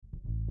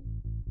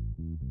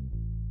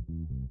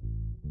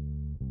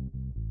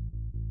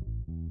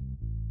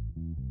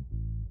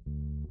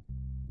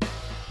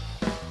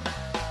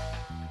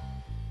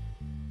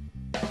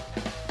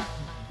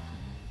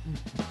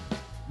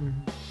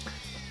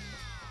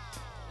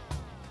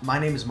My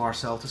name is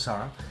Marcel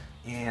Tessara,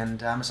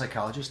 and I'm a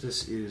psychologist.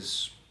 This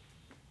is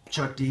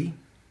Chuck D,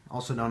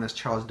 also known as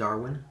Charles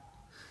Darwin,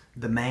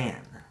 the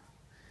man,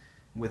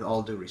 with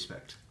all due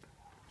respect.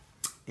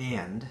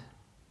 And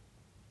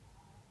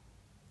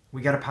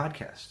we got a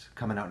podcast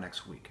coming out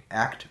next week,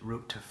 Act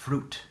Root to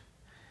Fruit.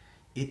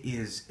 It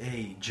is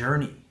a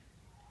journey,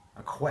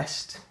 a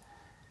quest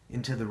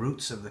into the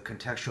roots of the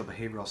contextual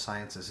behavioral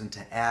sciences,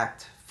 into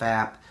ACT,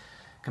 FAP,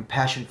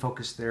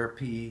 compassion-focused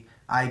therapy,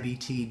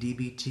 IBT,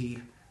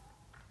 DBT.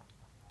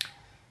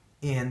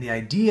 And the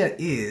idea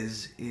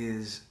is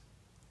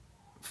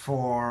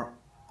for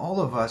all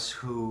of us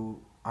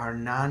who are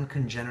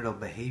non-congenital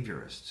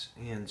behaviorists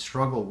and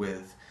struggle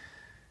with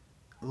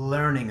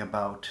learning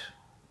about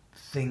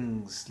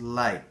things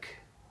like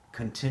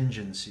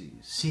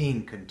contingencies,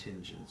 seeing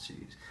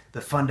contingencies,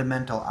 the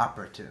fundamental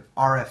operative,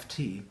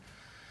 RFT.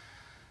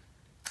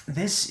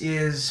 This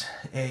is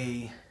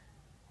a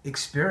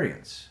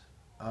experience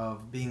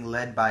of being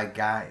led by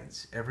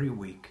guides every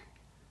week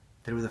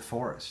through the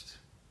forest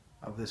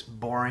of this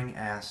boring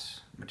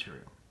ass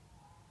material.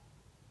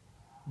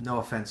 No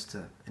offense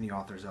to any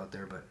authors out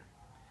there, but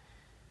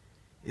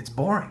it's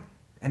boring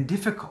and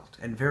difficult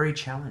and very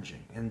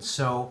challenging. And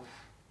so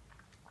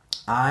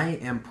I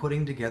am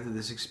putting together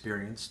this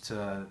experience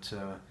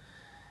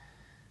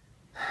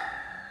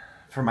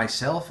for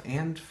myself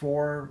and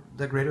for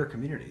the greater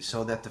community,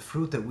 so that the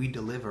fruit that we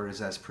deliver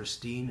is as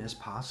pristine as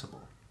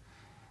possible.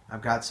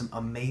 I've got some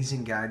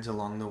amazing guides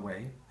along the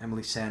way.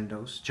 Emily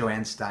Sandos,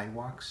 Joanne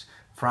Steinwachs,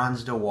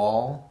 Franz de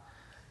Waal,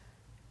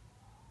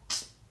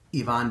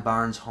 Yvonne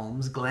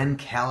Barnes-Holmes, Glenn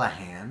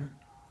Callahan,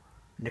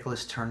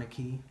 Nicholas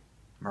Turnicke,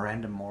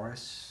 Miranda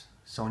Morris,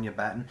 Sonia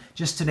Batten,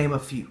 just to name a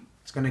few.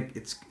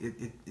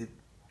 It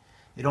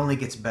only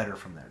gets better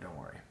from there, don't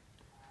worry.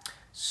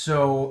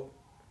 So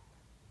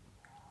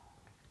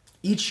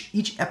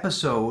each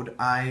episode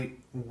I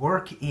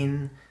work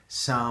in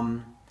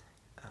some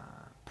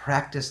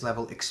practice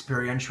level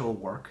experiential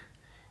work,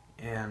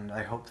 and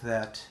I hope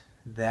that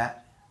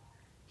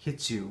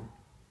hits you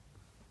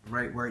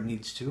right where it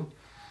needs to.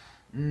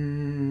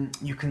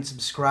 You can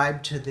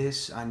subscribe to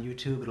this on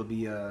YouTube. It'll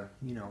be a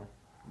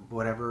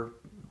whatever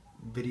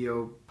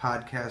video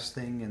podcast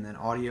thing, and then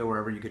audio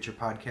wherever you get your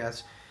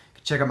podcasts. You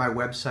can check out my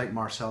website,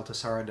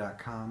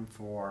 marceltessara.com,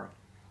 for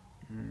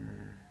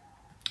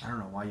I don't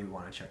know why you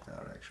want to check that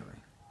out, actually.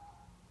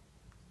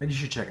 But you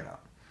should check it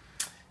out.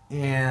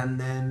 And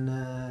then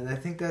I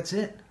think that's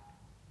it.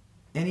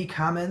 Any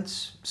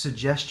comments,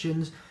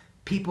 suggestions,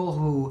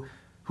 people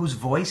whose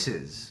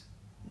voices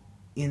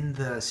in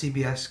the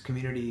CBS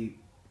community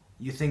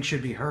you think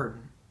should be heard,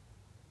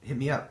 hit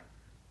me up.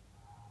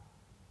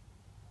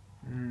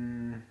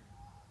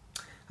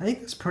 I think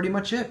that's pretty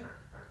much it.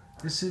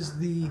 This is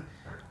the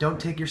Don't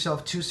Take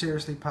Yourself Too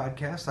Seriously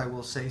podcast. I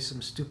will say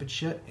some stupid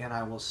shit, and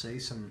I will say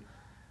some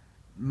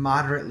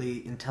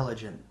moderately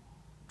intelligent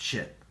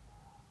shit,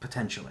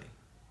 potentially.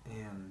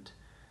 And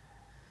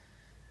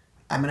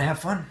I'm gonna have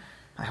fun,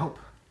 I hope.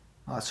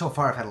 So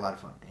far I've had a lot of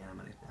fun. Yeah,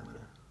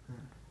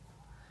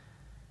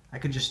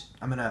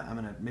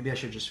 maybe I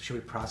should we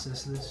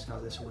process this, how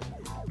this went?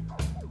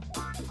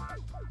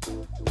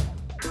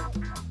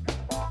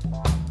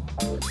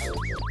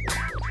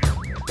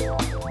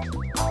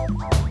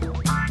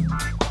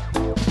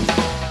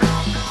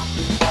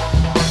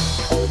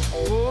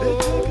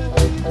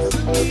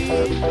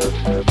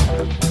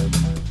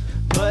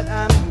 But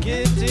I'm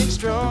getting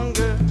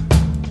stronger.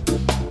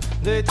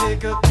 They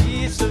take a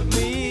piece of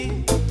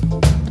me,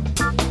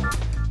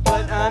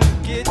 but I'm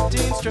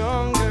getting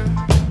stronger.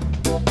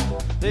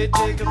 They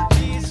take a